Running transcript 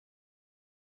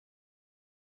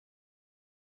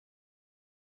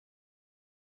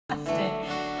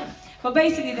Well,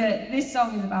 basically, this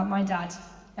song is about my dad,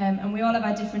 and we all have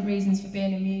our different reasons for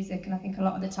being in music, and I think a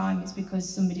lot of the time it's because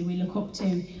somebody we look up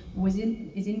to is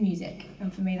in music,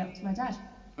 and for me that was my dad.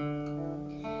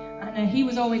 And he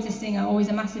was always a singer, always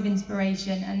a massive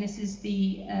inspiration, and this is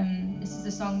the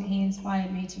song that he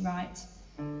inspired me to write,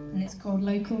 and it's called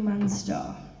Local Man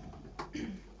Star.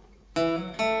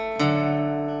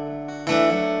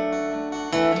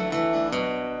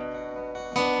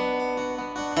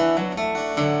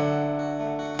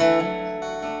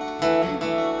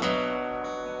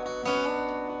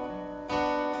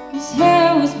 His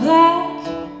hair was black,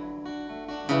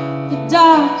 the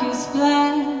darkest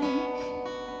black,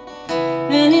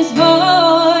 and his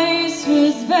voice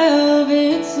was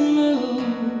velvet smooth.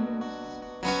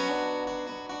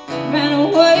 Ran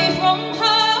away from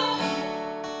home,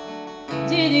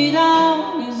 did it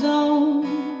on his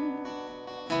own.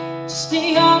 Just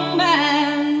a young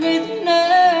man with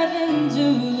nothing to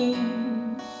lose.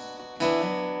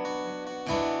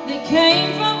 They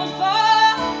came from afar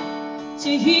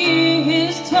to hear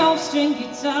his 12-string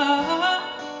guitar,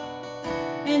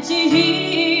 and to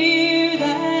hear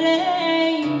that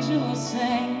angel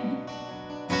sing.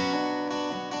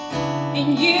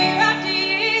 And year after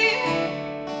year,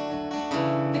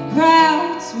 the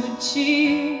crowds would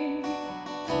cheer.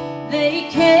 They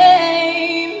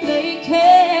came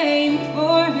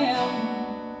for him.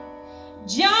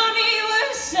 Johnny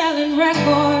was selling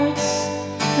records,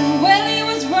 and Willie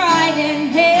was writing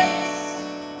hits,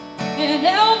 and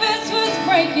Elvis was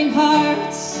breaking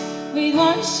hearts with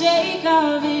one shake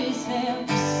of his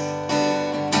hips.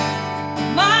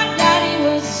 My daddy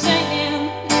was singing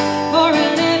for a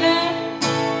living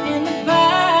in the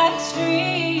back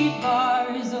street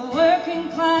bars, a working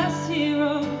class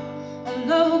hero, a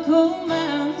local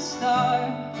man star.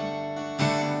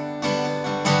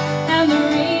 And the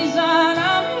reason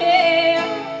I'm here,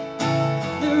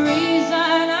 the reason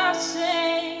I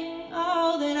sing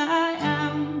all that I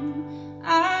am,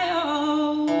 I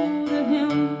owe to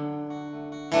him.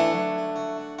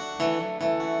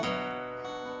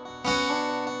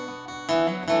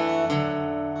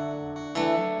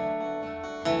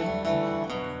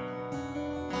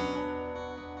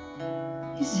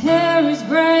 His hair is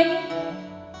gray,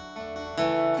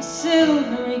 a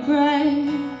silvery gray,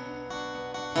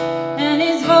 and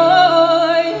his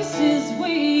voice is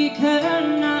weaker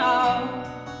now.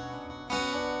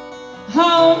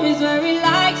 Home is where he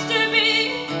likes to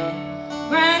be,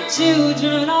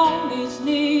 grandchildren on his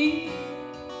knee.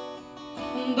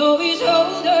 And though he's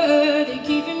older, they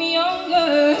keep him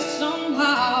younger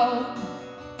somehow.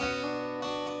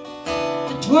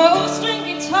 The 12-string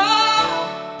guitar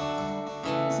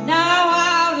is now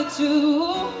out of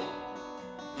tune,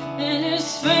 and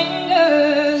his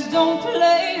fingers don't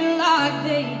play like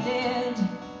they did.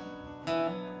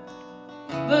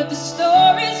 But the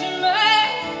stories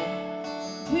remain,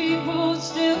 people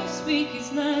still speak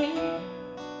his name.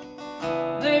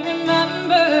 They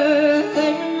remember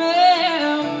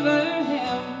him.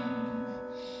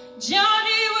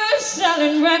 Johnny was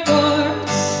selling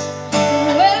records,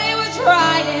 Willie was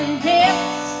writing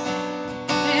hits,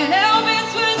 and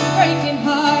Elvis was breaking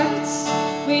hearts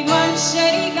with one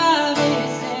shake of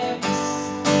his hips.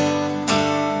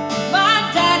 My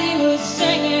daddy was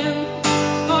singing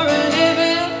for a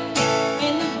living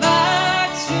in the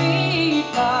back street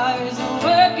bars, a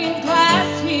working class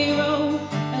hero,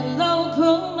 a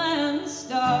local man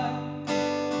star.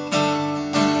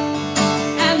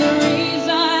 And the reason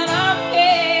I'm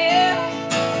here,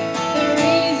 the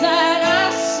reason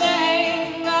I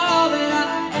sing all that I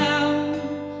am,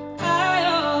 I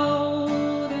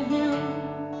owe to him.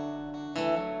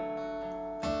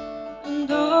 And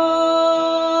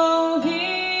all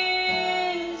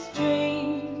his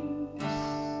dreams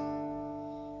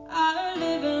are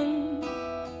living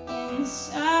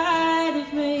inside of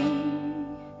me.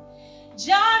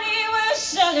 Johnny was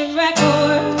selling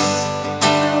records,